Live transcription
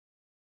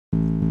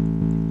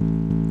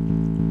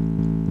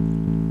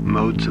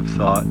Modes of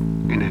Thought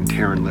in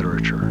Antaran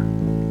Literature.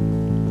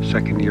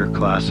 Second Year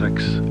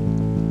Classics,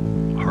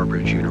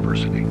 Harbridge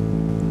University.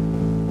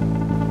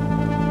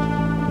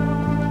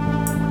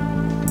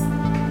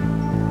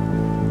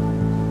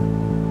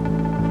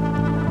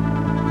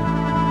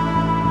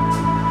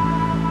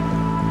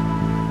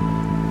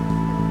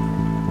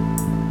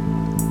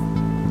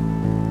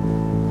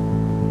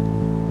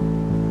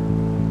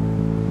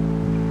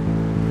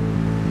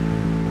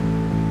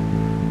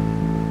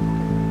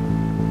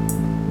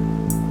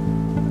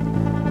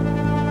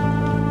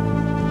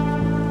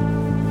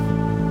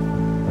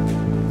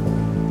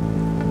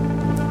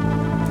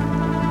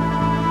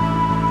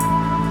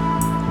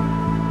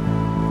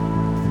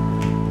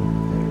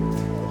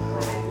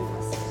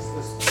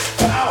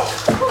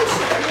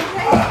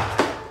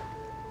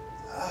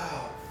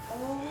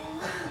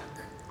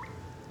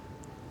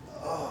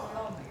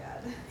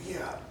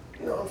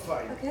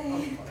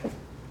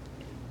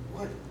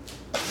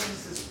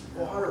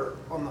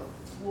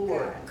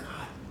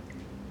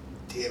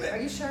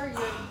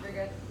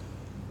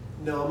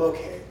 No, I'm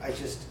okay. I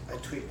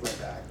tweaked my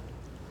back.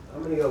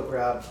 I'm gonna go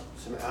grab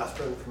some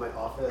aspirin from my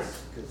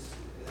office, because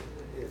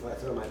if I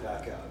throw my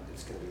back out,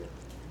 it's gonna be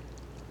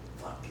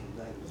a fucking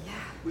nightmare. Yeah.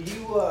 Will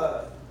you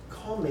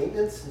call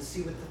maintenance and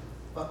see what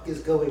the fuck is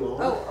going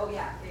on? Oh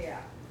yeah,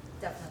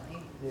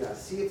 definitely. Yeah,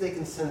 see if they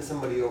can send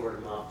somebody over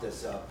to mop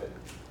this up and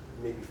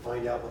maybe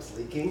find out what's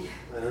leaking.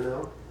 I don't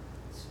know.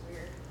 It's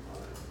weird.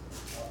 All right.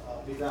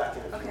 I'll be back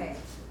in a few Okay.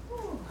 minutes.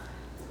 Whew.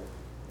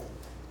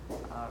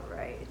 All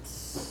right.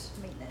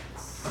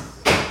 Maintenance.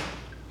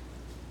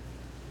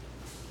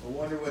 I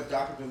wonder what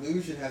Dr.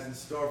 Delusion has in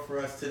store for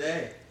us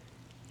today.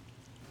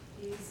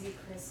 Easy,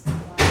 Chris.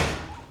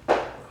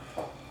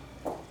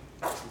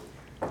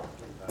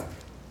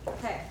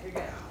 Okay, you're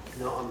good.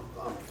 No,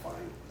 I'm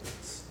fine.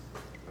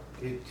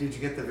 Did you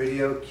get the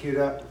video queued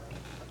up?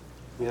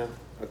 Yeah?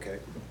 Okay.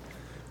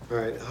 All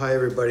right. Hi,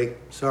 everybody.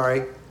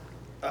 Sorry.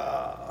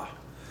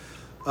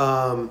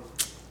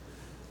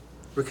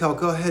 Raquel,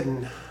 go ahead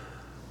and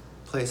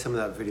play some of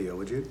that video,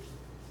 would you?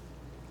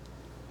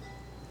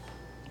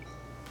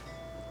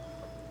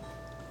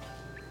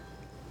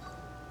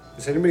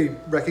 Does anybody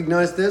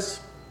recognize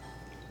this?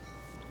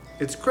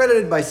 It's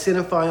credited by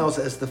cinephiles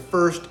as the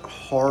first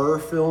horror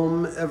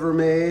film ever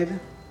made.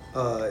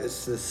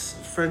 It's this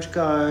French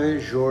guy,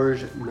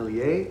 Georges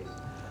Méliès,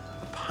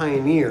 a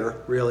pioneer,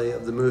 really,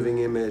 of the moving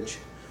image,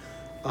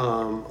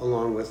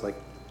 along with like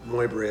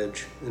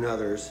Muybridge and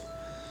others.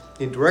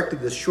 He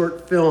directed this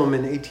short film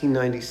in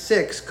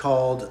 1896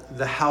 called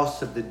The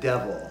House of the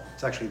Devil.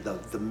 It's actually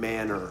the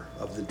Manor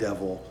of the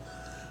Devil,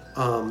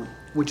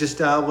 which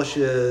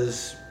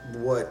establishes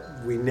what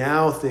we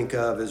now think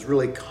of as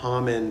really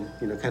common,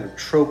 kind of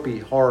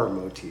tropey horror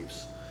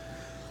motifs.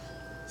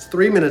 It's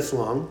 3 minutes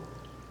long,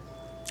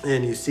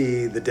 and you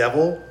see the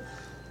devil,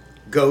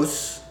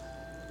 ghosts,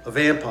 a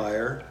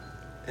vampire,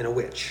 and a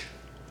witch.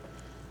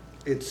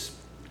 It's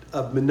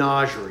a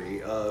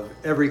menagerie of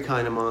every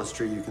kind of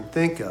monster you can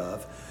think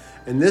of.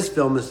 And this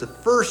film is the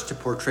first to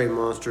portray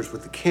monsters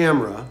with the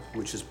camera,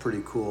 which is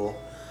pretty cool.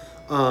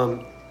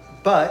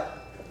 But,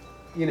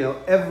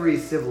 every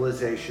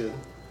civilization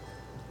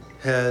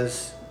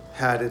has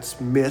had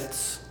its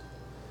myths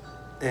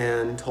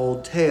and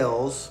told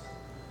tales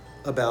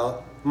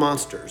about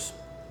monsters.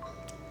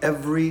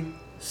 Every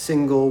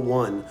single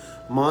one.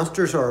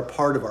 Monsters are a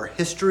part of our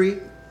history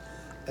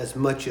as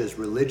much as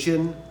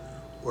religion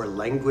or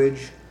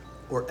language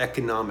or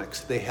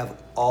economics. They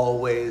have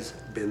always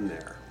been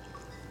there.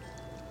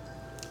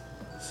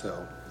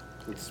 So,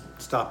 let's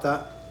stop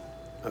that.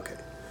 Okay.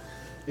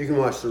 You can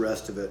watch the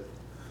rest of it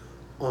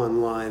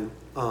online.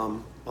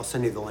 I'll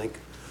send you the link.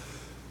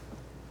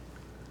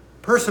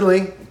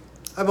 Personally,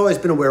 I've always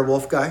been a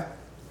werewolf guy.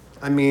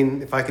 I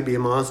mean, if I could be a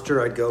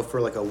monster, I'd go for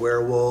like a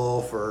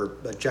werewolf or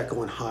a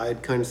Jekyll and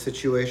Hyde kind of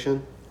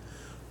situation.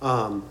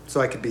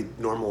 So I could be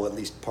normal at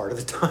least part of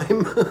the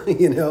time,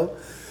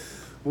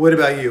 What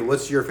about you?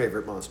 What's your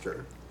favorite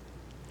monster?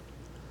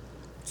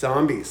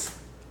 Zombies.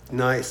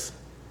 Nice.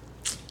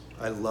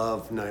 I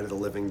love Night of the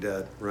Living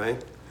Dead,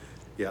 right?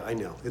 Yeah, I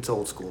know. It's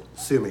old school.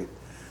 Sue me.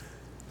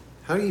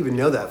 How do you even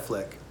know that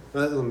flick?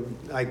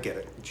 I get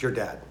it. It's your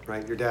dad,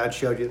 right? Your dad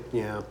showed you?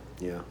 Yeah,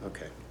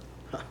 okay.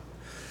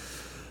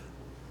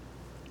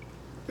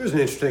 Here's an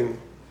interesting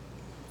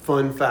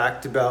fun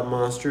fact about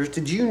monsters.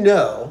 Did you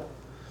know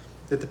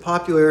that the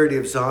popularity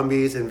of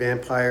zombies and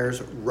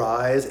vampires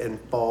rise and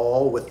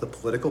fall with the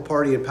political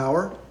party in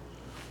power?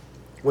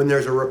 When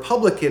there's a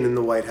Republican in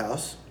the White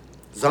House,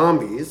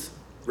 zombies,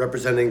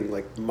 representing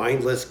like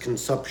mindless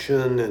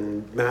consumption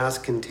and mass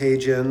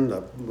contagion,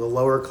 the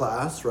lower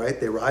class, right?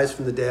 They rise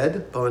from the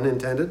dead, pun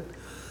intended.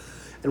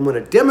 And when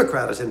a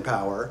Democrat is in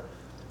power,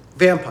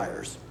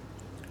 vampires,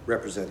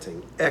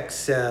 representing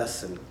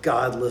excess and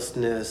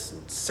godlessness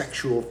and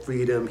sexual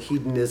freedom,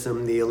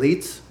 hedonism, the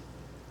elites,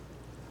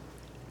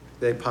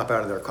 they pop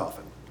out of their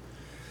coffin.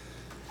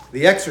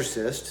 The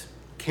Exorcist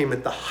came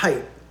at the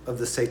height of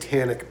the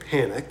satanic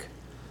panic.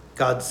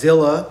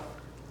 Godzilla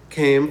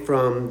came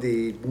from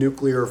the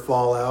nuclear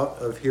fallout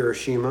of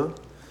Hiroshima.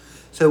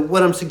 So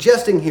what I'm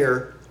suggesting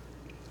here,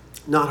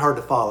 not hard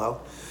to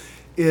follow,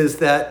 is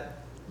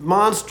that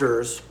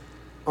monsters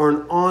are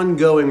an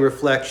ongoing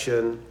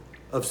reflection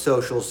of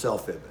social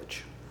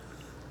self-image.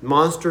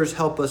 Monsters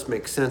help us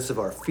make sense of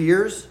our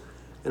fears,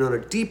 and on a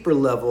deeper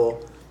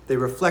level, they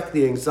reflect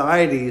the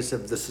anxieties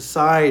of the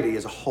society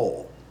as a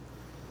whole.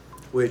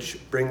 Which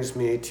brings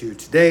me to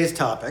today's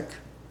topic: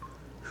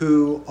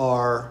 who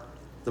are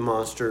the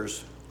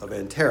monsters of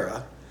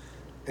Antera,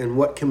 and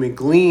what can we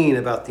glean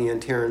about the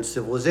Antaran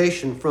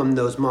civilization from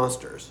those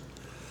monsters?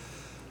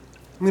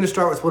 I'm going to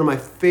start with one of my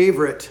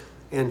favorite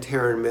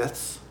Antaran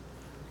myths.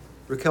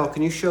 Raquel,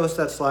 can you show us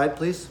that slide,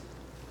 please?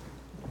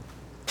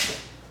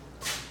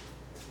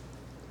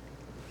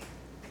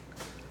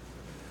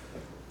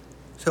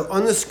 So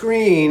on the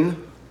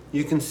screen,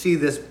 you can see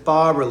this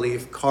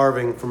bas-relief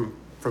carving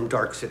from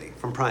Dark City,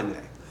 from Prime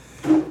Day.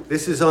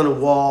 This is on a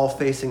wall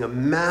facing a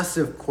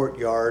massive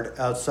courtyard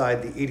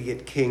outside the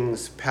Idiot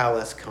King's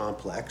Palace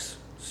complex,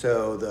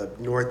 so the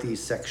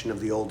northeast section of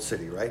the old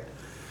city, right?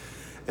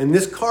 And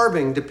this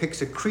carving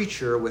depicts a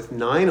creature with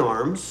 9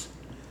 arms,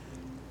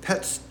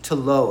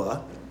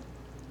 Petstaloa,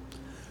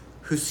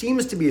 who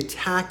seems to be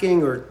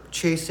attacking or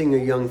chasing a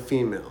young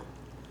female.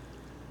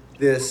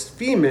 This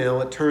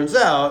female, it turns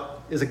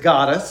out, is a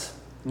goddess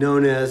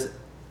known as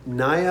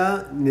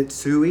Naya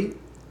Nitsui.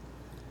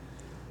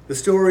 The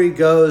story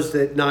goes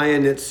that Naya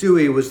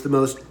Nitsui was the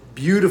most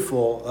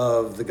beautiful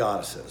of the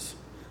goddesses,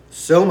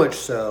 so much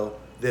so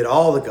that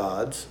all the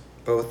gods,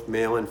 both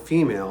male and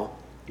female,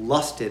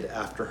 lusted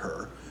after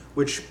her,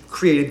 which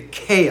created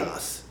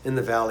chaos in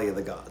the Valley of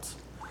the Gods.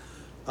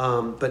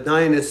 But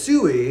Naya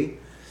Nitsui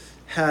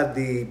had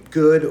the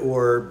good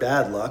or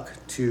bad luck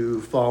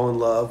to fall in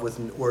love with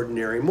an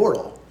ordinary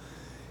mortal.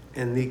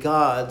 And the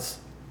gods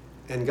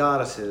and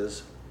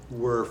goddesses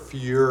were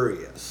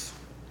furious.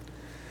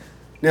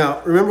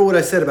 Now, remember what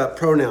I said about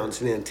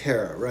pronouns in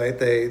Antera, right?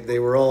 They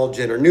were all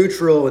gender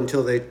neutral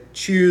until they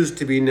choose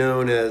to be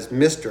known as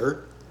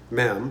Mr.,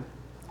 Ma'am,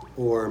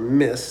 or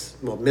Miss,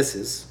 well,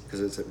 Mrs.,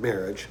 because it's at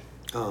marriage,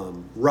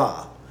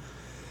 Ra.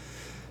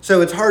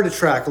 So it's hard to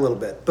track a little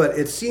bit, but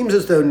it seems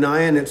as though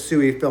Naya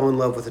Nitsui fell in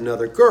love with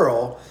another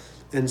girl,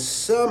 and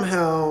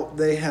somehow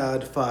they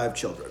had 5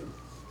 children.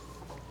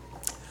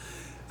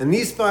 And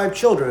these 5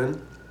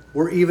 children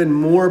were even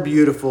more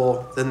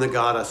beautiful than the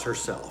goddess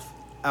herself,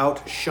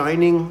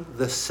 outshining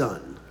the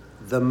sun,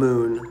 the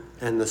moon,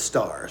 and the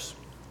stars.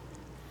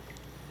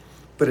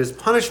 But as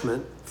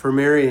punishment for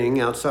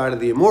marrying outside of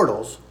the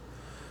immortals,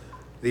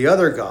 the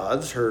other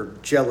gods, her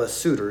jealous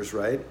suitors,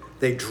 right,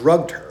 they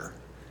drugged her,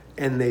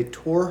 and they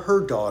tore her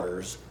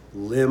daughters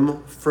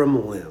limb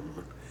from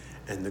limb.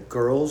 And the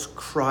girls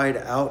cried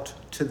out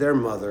to their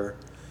mother,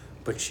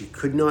 but she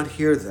could not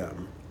hear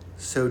them,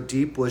 so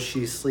deep was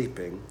she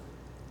sleeping,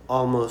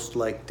 almost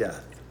like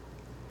death.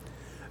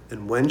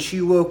 And when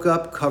she woke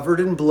up covered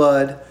in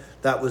blood,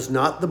 that was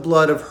not the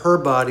blood of her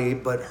body,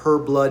 but her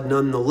blood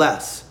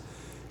nonetheless.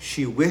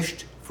 She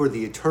wished for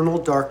the eternal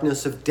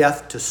darkness of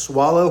death to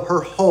swallow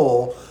her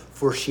whole,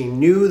 for she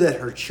knew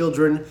that her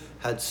children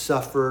had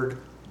suffered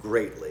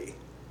greatly.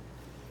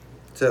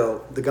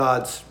 So the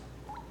gods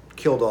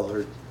killed all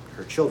her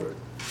children.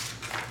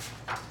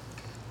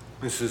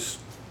 This is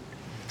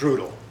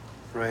brutal,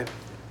 right?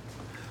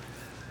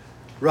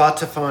 Ra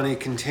Tafani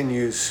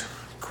continues,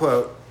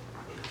 quote,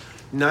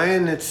 Naya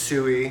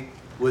Nitsui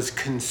was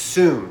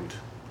consumed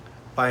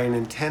by an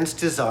intense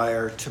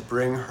desire to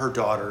bring her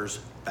daughters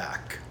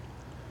back.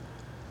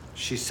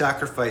 She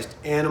sacrificed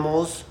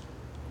animals,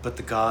 but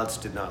the gods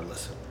did not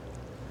listen.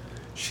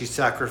 She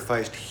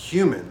sacrificed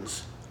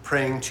humans,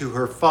 praying to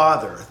her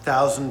father,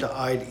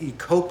 thousand-eyed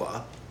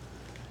Ikopa,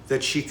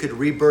 that she could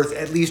rebirth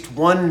at least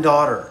one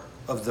daughter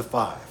of the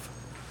 5.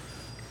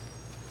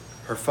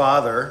 Her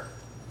father,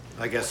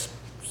 I guess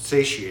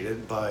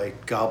satiated by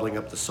gobbling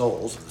up the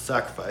souls of the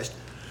sacrificed,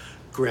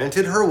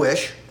 granted her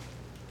wish,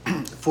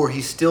 for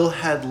he still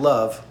had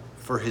love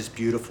for his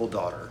beautiful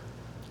daughter.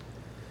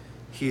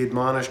 He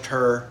admonished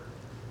her,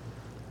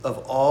 of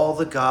all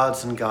the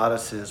gods and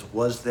goddesses,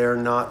 was there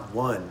not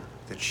one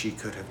that she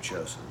could have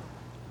chosen?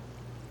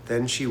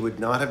 Then she would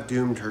not have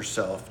doomed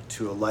herself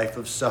to a life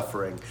of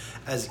suffering,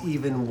 as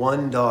even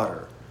one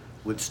daughter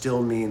would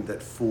still mean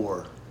that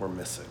 4 were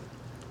missing.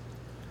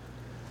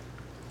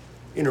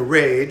 In a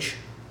rage,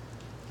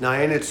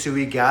 Naya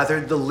Nitsui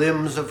gathered the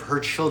limbs of her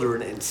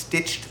children and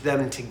stitched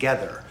them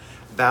together,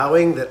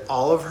 vowing that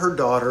all of her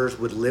daughters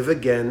would live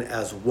again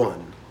as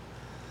one.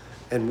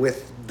 And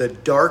with the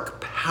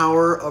dark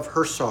power of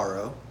her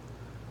sorrow,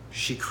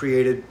 she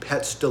created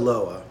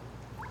Petstaloa,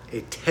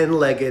 a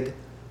 10-legged,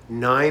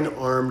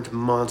 9-armed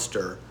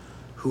monster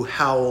who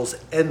howls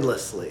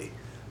endlessly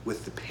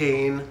with the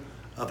pain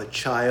of a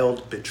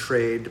child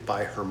betrayed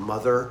by her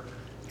mother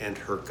and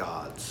her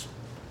gods.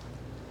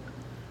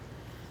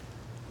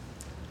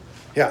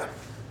 Yeah,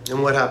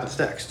 and what happens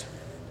next?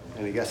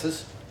 Any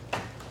guesses?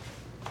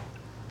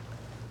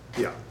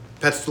 Yeah,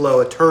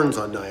 Petstaloa turns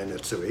on Naya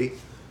Nitsui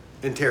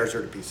and tears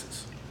her to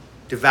pieces,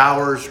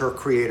 devours her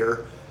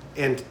creator,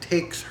 and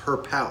takes her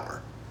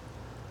power.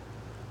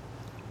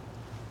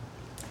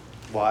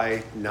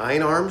 Why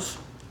 9 arms?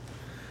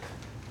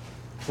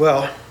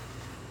 Well,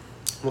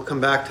 we'll come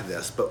back to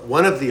this, but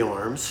one of the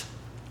arms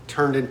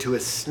turned into a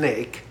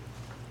snake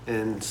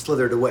and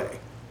slithered away.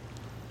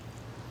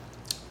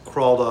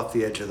 Crawled off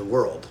the edge of the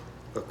world,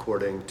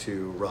 according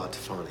to Ra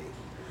Tafani.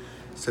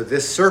 So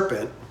this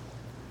serpent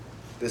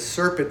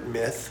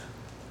myth,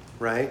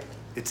 right?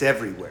 It's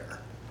everywhere.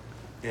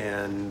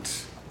 And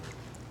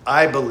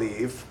I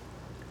believe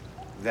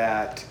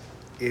that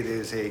it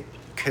is a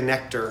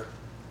connector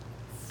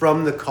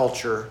from the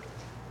culture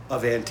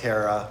of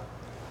Antera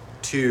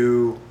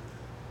to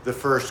the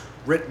first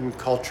written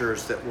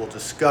cultures that we'll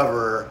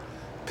discover,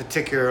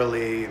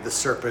 particularly the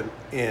serpent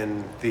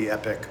in the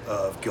Epic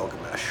of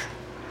Gilgamesh.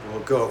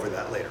 We'll go over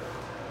that later.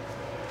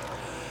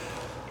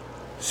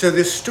 So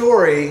this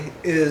story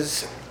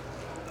is,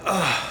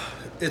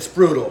 it's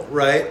brutal,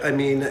 right? I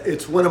mean,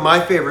 it's one of my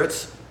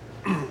favorites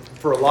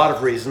for a lot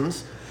of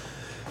reasons.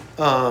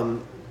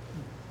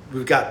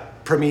 We've got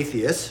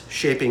Prometheus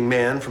shaping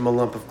man from a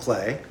lump of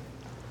clay.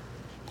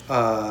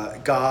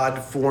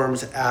 God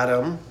forms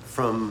Adam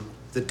from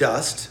the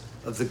dust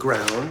of the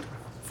ground,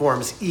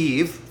 forms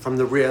Eve from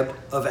the rib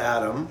of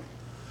Adam.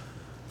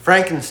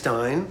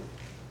 Frankenstein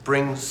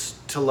brings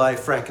to life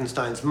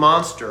Frankenstein's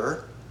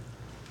monster.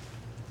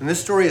 And this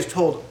story is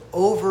told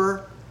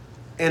over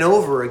and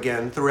over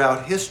again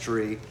throughout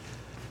history.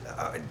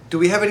 Do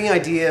we have any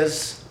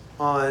ideas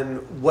on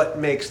what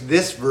makes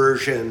this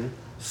version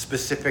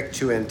specific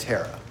to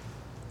Antera?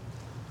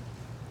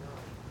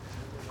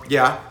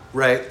 Yeah,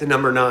 right. The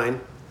number 9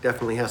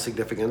 definitely has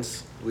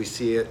significance. We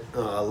see it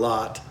a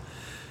lot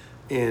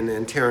in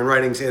Antaran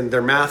writings, and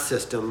their math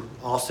system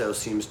also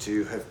seems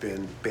to have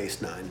been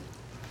base 9.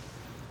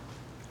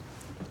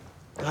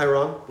 Hi,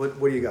 Ron. What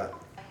do you got?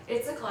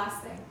 It's a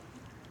class thing.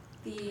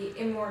 The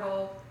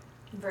immortal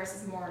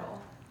versus mortal.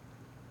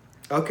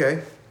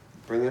 Okay,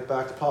 bring it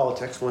back to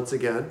politics once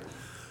again.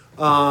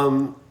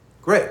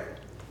 Great.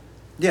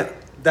 Yeah,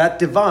 that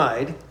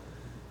divide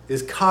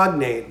is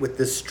cognate with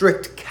the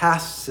strict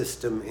caste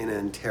system in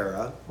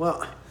Antera.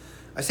 Well,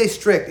 I say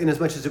strict in as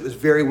much as it was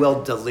very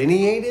well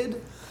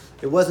delineated.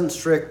 It wasn't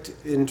strict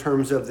in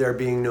terms of there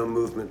being no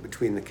movement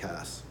between the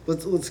castes.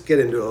 Let's get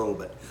into it a little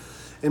bit.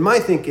 In my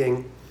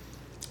thinking,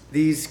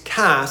 these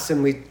castes,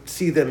 and we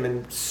see them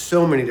in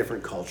so many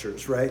different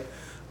cultures, right?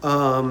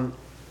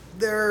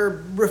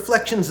 They're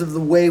reflections of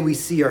the way we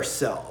see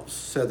ourselves.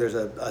 So there's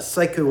a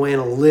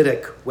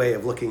psychoanalytic way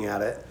of looking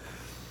at it.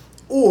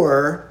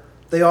 Or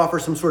they offer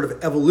some sort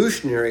of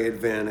evolutionary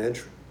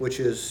advantage, which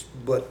is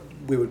what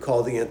we would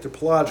call the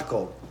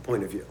anthropological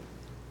point of view.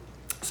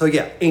 So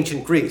yeah,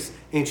 ancient Greece,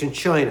 ancient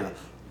China,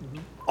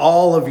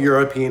 all of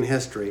European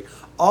history,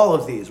 all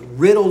of these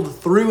riddled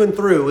through and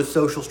through with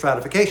social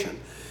stratification.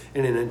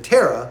 And in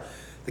Antera,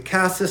 the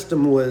caste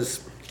system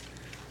was,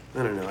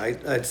 I don't know,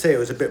 I'd say it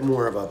was a bit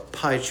more of a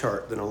pie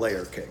chart than a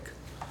layer cake.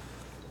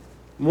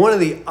 One of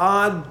the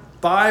odd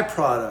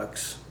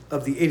byproducts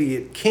of the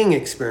idiot king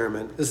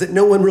experiment is that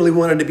no one really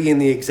wanted to be in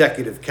the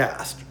executive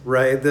caste,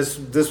 right?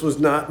 This was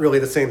not really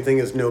the same thing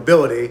as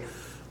nobility.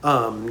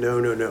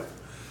 No.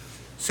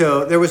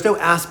 So there was no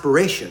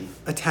aspiration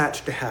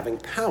attached to having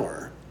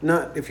power.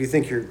 Not if you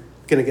think you're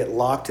going to get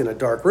locked in a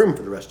dark room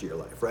for the rest of your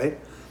life, right?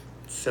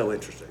 So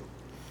interesting.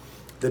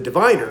 The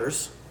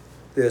diviners,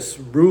 this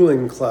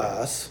ruling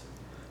class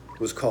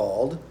was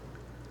called,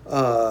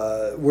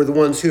 were the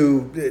ones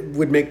who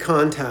would make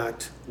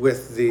contact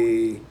with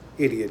the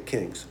idiot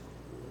kings.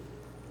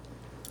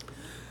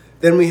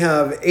 Then we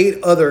have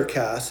 8 other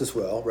castes as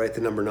well, right? The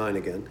number 9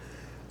 again.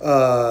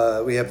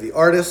 We have the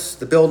artists,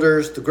 the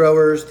builders, the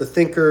growers, the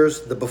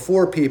thinkers, the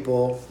before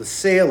people, the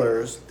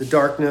sailors, the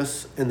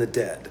darkness, and the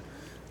dead.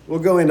 We'll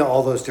go into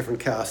all those different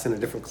castes in a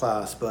different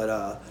class,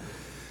 but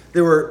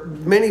there were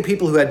many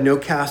people who had no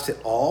caste at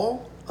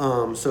all.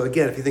 So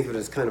again, if you think of it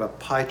as kind of a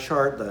pie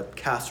chart, the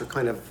castes are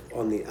kind of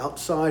on the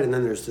outside, and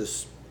then there's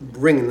this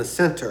ring in the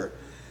center.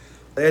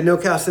 They had no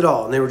caste at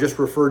all, and they were just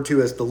referred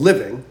to as the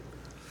living.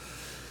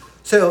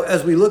 So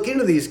as we look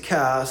into these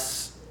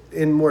castes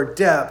in more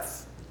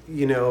depth,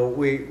 you know,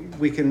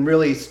 we can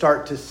really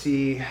start to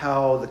see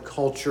how the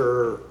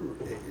culture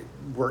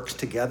works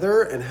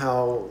together and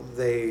how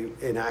they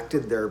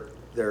enacted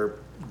their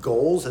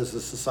goals as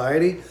a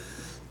society.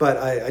 But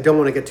I don't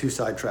want to get too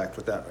sidetracked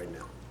with that right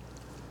now.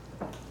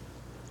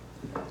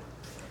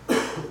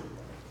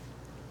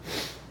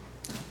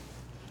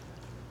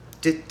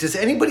 Does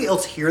anybody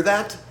else hear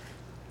that?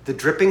 The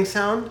dripping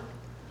sound?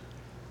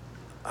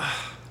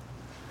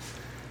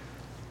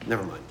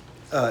 Never mind.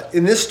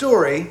 In this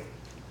story,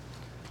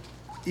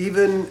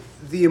 even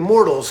the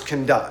immortals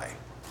can die.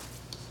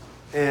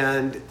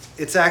 And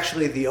it's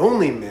actually the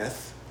only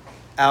myth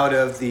out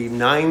of the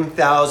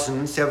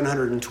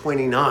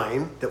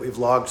 9,729 that we've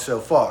logged so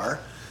far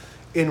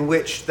in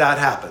which that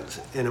happens.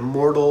 An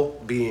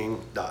immortal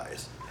being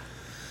dies.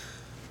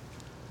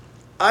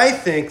 I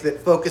think that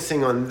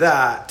focusing on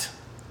that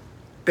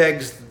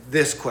begs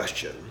this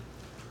question.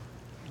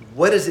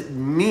 What does it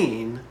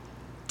mean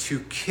to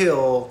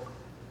kill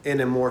an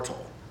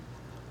immortal?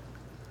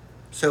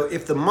 So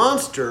if the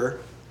monster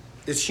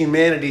is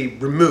humanity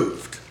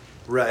removed,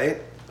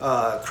 right?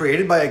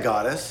 Created by a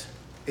goddess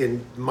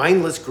in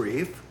mindless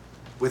grief,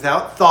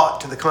 without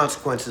thought to the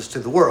consequences to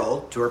the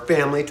world, to her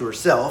family, to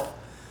herself,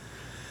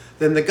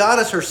 then the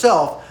goddess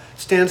herself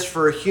stands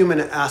for a human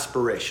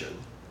aspiration,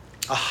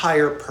 a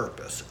higher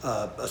purpose,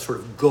 a sort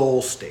of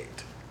goal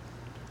state.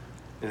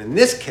 And in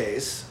this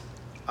case,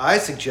 I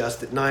suggest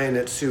that Naya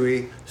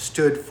Netsui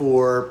stood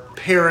for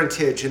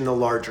parentage in the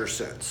larger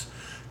sense,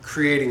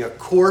 creating a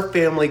core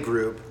family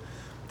group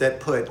that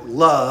put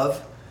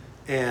love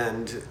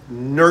and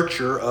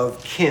nurture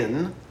of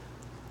kin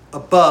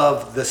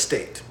above the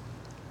state.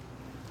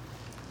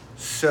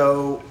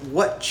 So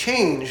what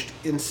changed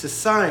in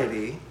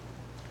society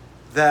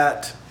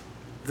that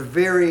the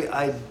very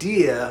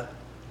idea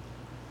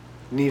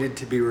needed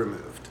to be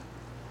removed?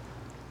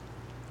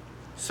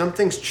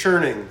 Something's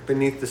churning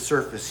beneath the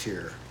surface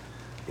here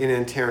in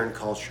Antaran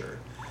culture,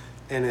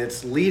 and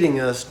it's leading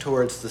us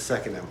towards the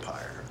Second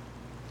Empire,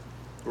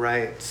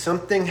 right?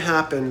 Something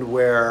happened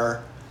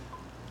where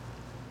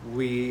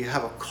we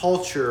have a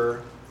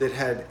culture that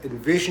had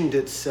envisioned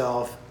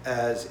itself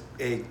as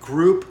a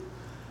group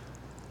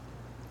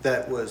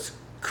that was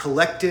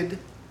collected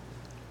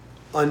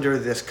under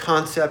this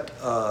concept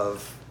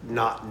of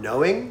not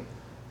knowing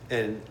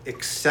and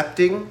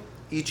accepting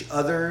each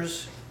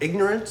other's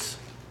ignorance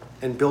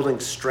and building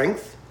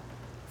strength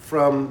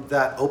from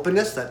that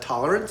openness, that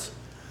tolerance,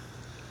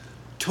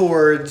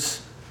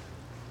 towards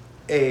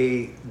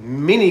a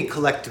mini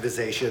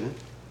collectivization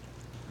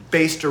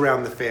based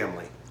around the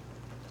family.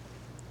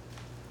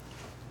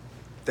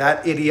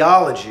 That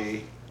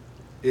ideology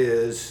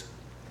is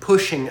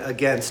pushing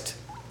against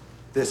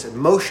this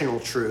emotional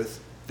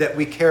truth that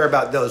we care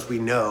about those we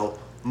know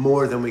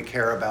more than we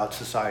care about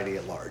society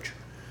at large.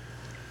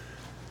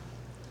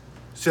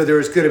 So there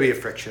is going to be a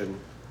friction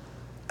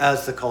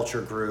as the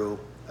culture grew,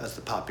 as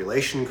the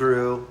population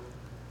grew,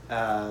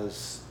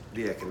 as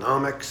the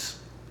economics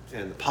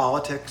and the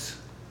politics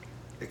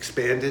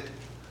expanded.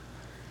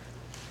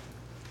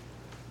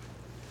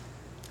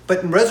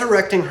 But in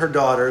resurrecting her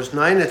daughters,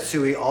 Naya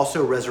Netsui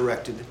also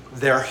resurrected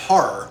their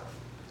horror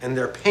and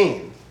their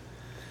pain,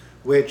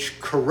 which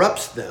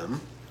corrupts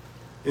them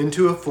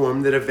into a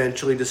form that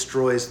eventually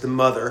destroys the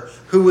mother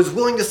who was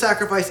willing to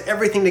sacrifice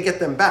everything to get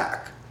them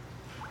back.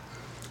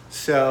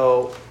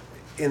 So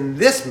in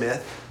this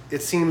myth,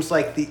 it seems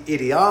like the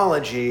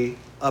ideology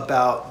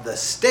about the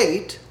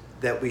state,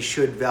 that we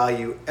should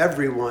value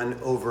everyone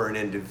over an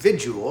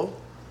individual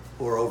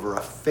or over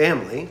a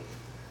family,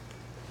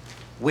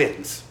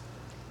 wins.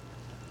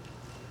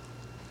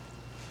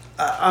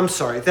 I'm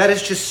sorry, that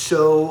is just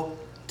so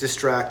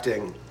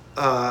distracting.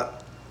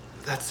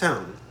 That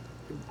sound.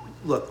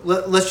 Look,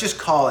 let's just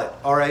call it,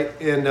 all right?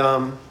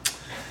 And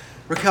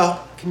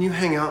Raquel, can you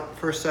hang out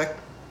for a sec?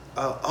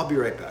 I'll be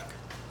right back.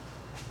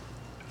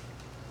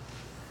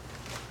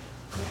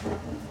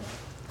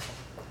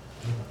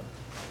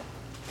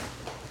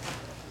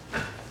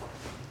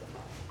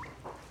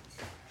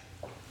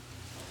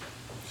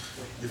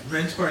 Your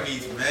mentor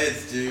needs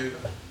meds, dude.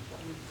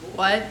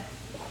 What?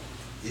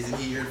 Isn't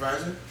he your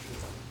advisor?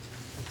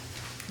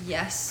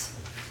 Yes.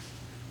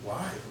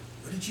 Why?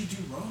 What did you do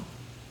wrong?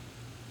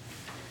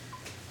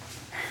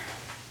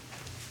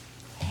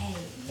 Hey,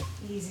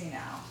 easy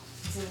now.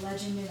 He's a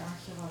legend in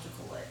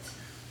archaeological lit.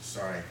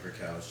 Sorry,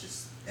 Raquel. It's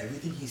just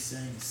everything he's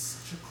saying is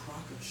such a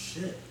crock of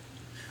shit.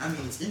 I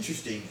mean, it's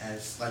interesting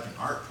as like an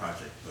art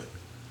project, but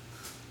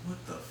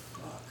what the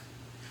fuck?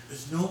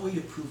 There's no way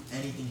to prove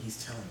anything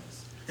he's telling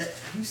us.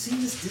 Have you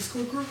seen this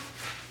Discord group?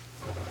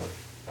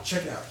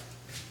 Check it out.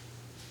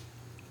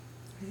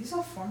 Are these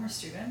all former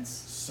students?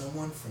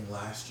 Someone from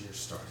last year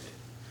started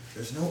it.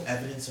 There's no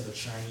evidence of a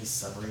Chinese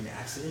submarine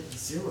accident.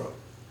 Zero.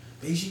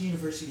 Beijing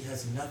University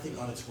has nothing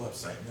on its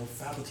website. No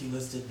faculty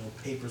listed, no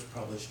papers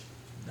published,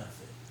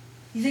 nothing.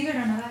 You think I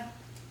don't know that?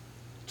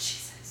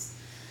 Jesus.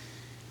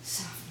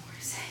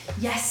 Sophomores.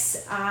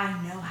 Yes, I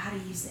know how to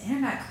use the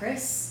internet,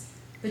 Chris.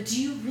 But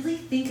do you really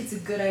think it's a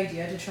good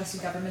idea to trust a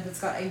government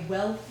that's got a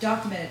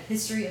well-documented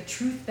history of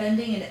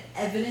truth-bending and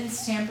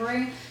evidence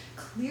tampering?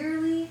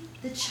 Clearly,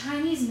 the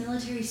Chinese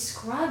military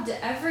scrubbed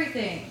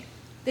everything.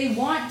 They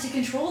want to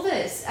control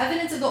this.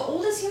 Evidence of the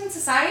oldest human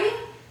society?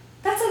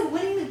 That's like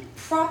winning the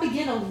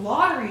propaganda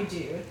lottery,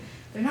 dude.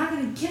 They're not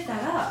going to give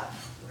that up.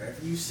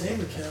 Whatever you say,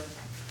 Raquel.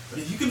 But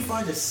if you can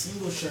find a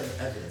single shred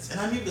of evidence, and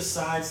I mean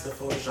besides the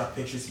Photoshop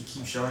pictures he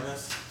keeps showing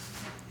us,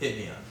 hit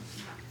me up.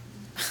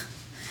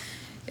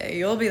 Yeah,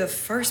 you'll be the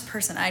first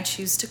person I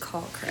choose to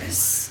call,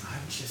 Chris.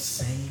 I'm just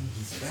saying,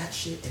 he's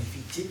batshit, and if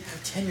he didn't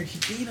have tenure,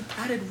 he'd be in a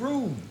padded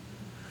room.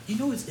 You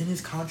know it's in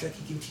his contract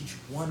he can teach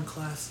one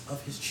class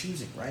of his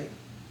choosing, right?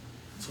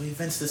 So he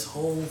invents this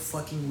whole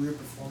fucking weird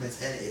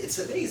performance, and it's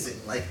amazing,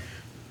 like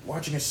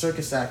watching a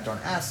circus act on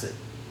acid.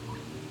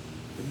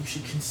 But you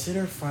should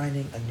consider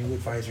finding a new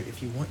advisor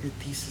if you want your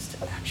thesis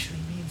to actually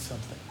mean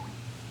something.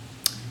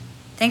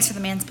 Thanks for the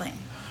mansplain.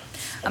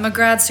 I'm a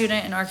grad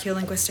student in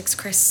archaeolinguistics,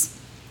 Chris.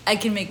 I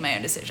can make my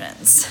own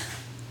decisions.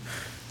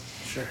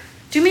 Sure.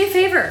 Do me a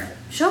favor.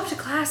 Show up to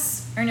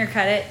class, earn your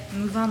credit,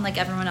 and move on like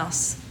everyone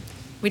else.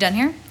 We done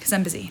here? Because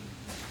I'm busy.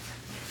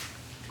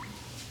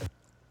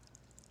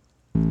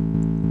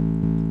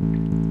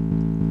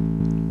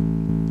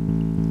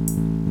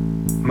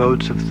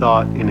 Modes of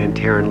Thought in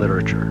Antaran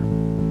Literature.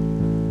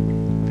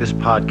 This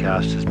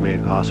podcast is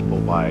made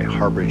possible by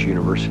Harbridge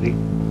University,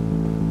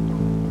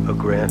 a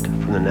grant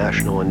from the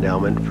National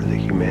Endowment for the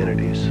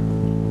Humanities,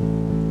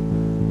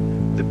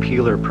 the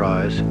Peeler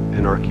Prize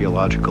in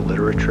Archaeological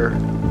Literature,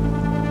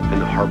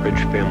 and the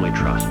Harbridge Family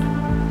Trust,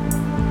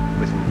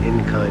 with an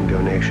in-kind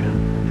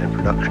donation and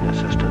production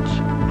assistance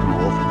from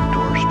Wolf at the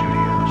Door Studios.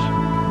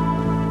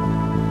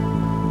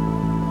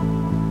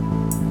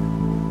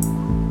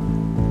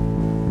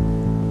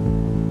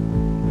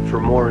 For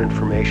more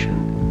information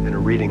and a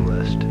reading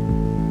list,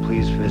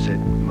 please visit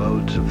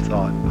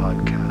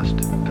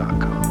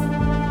modesofthoughtpodcast.com.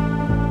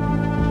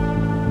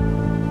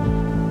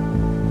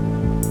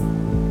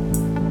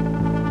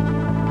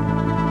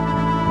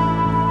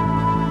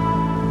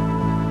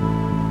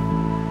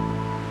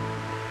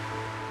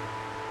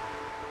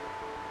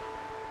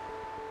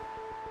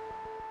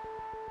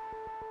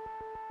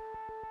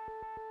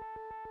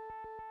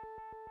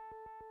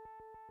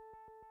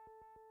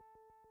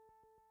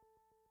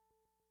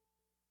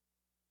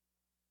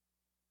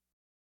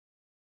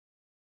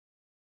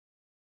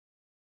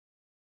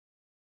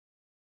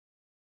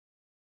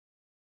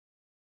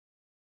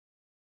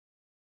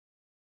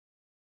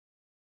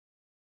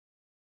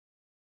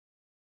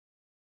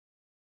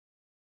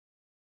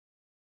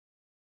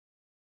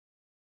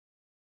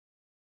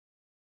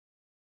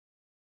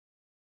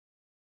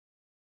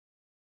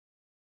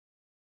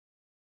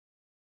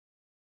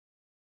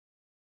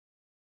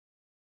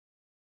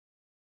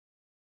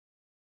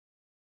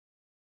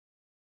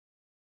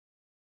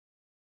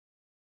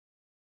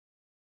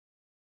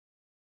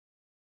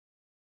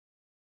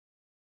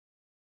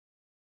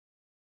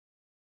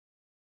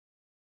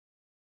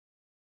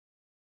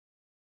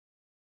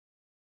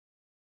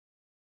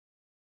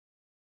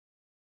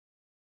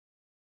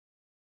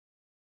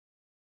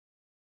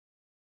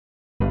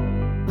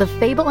 The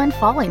Fable and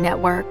Folly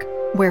Network,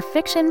 where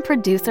fiction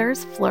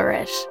producers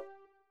flourish.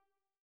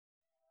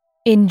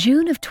 In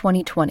June of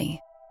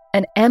 2020,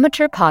 an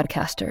amateur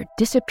podcaster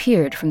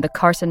disappeared from the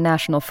Carson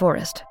National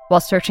Forest while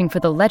searching for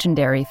the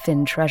legendary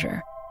Finn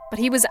treasure. But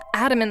he was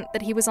adamant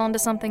that he was onto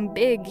something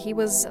big. He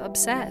was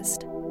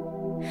obsessed.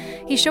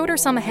 He showed her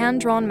some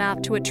hand-drawn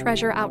map to a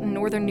treasure out in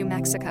northern New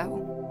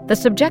Mexico. The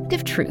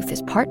Subjective Truth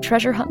is part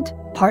treasure hunt,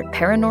 part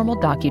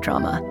paranormal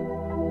docudrama.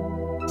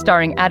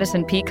 Starring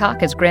Addison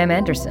Peacock as Graham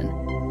Anderson.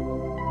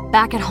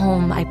 Back at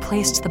home, I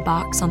placed the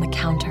box on the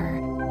counter,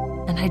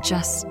 and I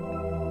just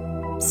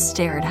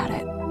stared at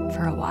it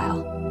for a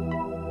while.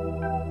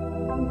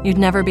 You'd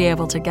never be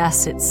able to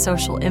guess its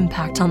social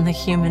impact on the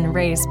human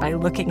race by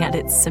looking at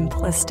its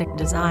simplistic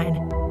design.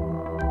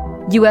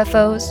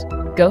 UFOs,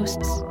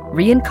 ghosts,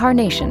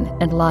 reincarnation,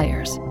 and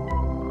liars.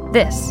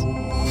 This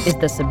is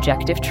The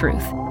Subjective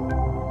Truth.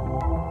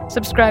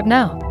 Subscribe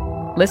now.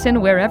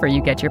 Listen wherever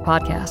you get your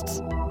podcasts.